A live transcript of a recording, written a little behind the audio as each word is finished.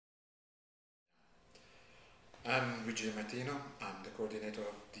I'm Luigi de Martino. I'm the coordinator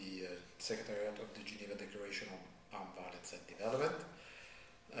of the Secretariat of the Geneva Declaration on Armed Violence and Development.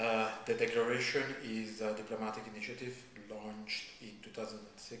 The declaration is a diplomatic initiative launched in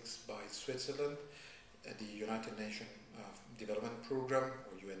 2006 by Switzerland, the United Nations Development Programme,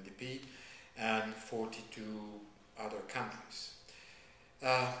 or UNDP, and 42 other countries.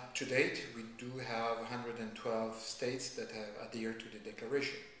 To date, we do have 112 states that have adhered to the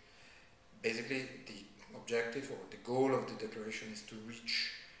declaration. Basically, the objective or the goal of the declaration is to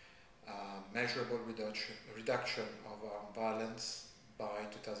reach measurable reduction of armed violence by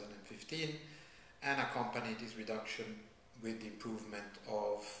 2015 and accompany this reduction with the improvement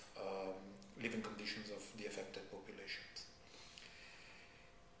of living conditions of the affected populations.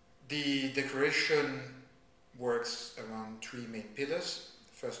 The declaration works around three main pillars.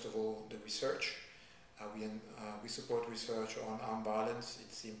 First of all, the research. We support research on armed violence,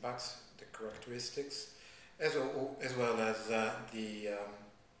 its impacts, the characteristics, as well as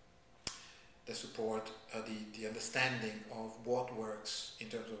the support, the understanding of what works in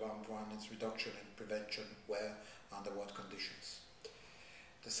terms of armed violence reduction and prevention, where, under what conditions.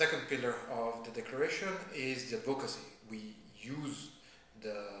 The second pillar of the declaration is the advocacy. We use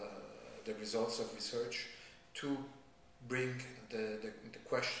the results of research to bring the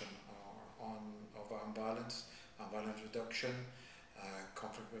question of armed violence reduction,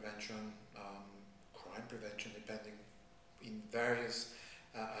 conflict prevention, crime prevention, depending in various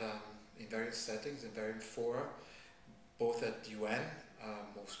settings, in various fora, both at the UN,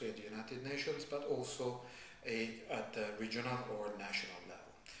 mostly at the United Nations, but also at the regional or national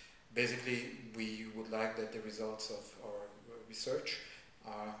level. Basically, we would like that the results of our research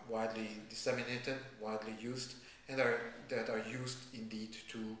are widely disseminated, widely used, and that are used indeed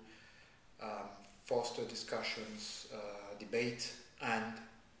to foster discussions, debate, and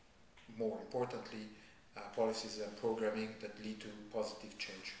more importantly, policies and programming that lead to positive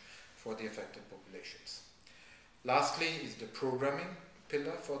change for the affected populations. Lastly is the programming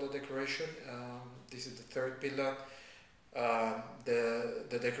pillar for the declaration. This is the third pillar.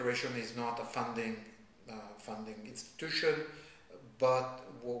 The declaration is not a funding institution, but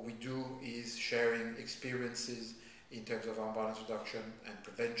what we do is sharing experiences in terms of armed violence reduction and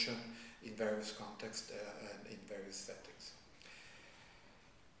prevention in various contexts and in various settings.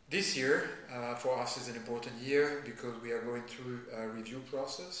 This year, for us, is an important year because we are going through a review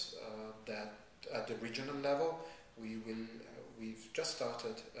process that at the regional level, we've just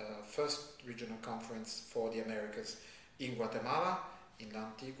started first regional conference for the Americas in Guatemala, in La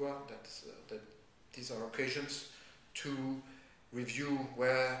Antigua. These are occasions to review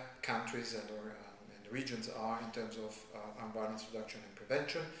where countries and regions are in terms of armed violence reduction and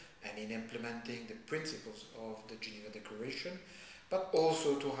prevention and in implementing the principles of the Geneva Declaration, but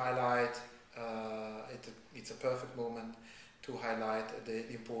also to highlight, it's a perfect moment to highlight the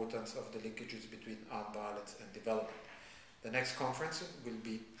importance of the linkages between armed violence and development. The next conference will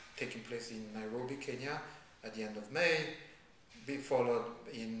be taking place in Nairobi, Kenya at the end of May, be followed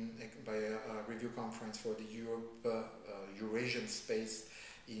by a review conference for the Eurasian space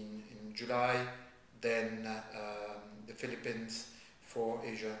in July, then the Philippines for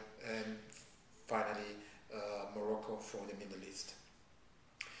Asia, and finally Morocco for the Middle East.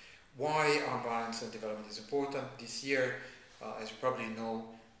 Why armed violence and development is important? This year, as you probably know,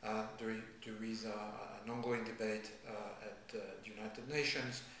 there is an ongoing debate at the United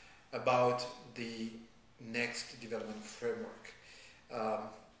Nations about the next development framework.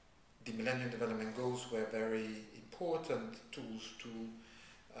 The Millennium Development Goals were very important tools to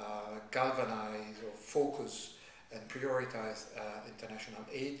galvanize or focus and prioritize international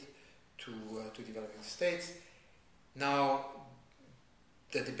aid to developing states. Now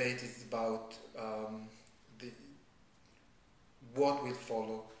the debate is about what will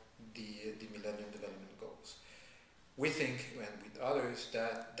follow the Millennium Development Goals. We think, and with others,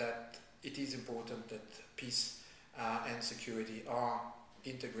 that it is important that peace and security are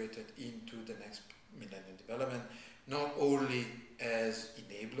integrated into the next Millennium Development, not only as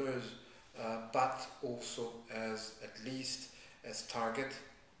enablers, but also as at least as target,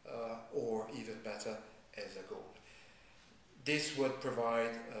 or even better, as a goal. This would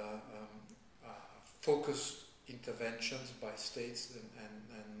provide focused interventions by states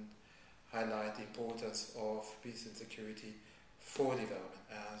and highlight the importance of peace and security for development,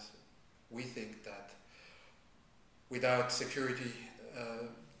 as we think that without security,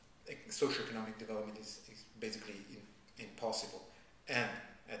 socioeconomic development is basically impossible. And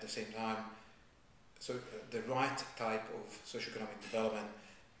at the same time, so the right type of socioeconomic development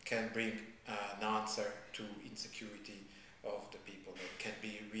can bring an answer to insecurity of the people. It can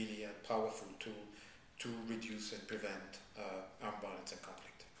be really a powerful tool to reduce and prevent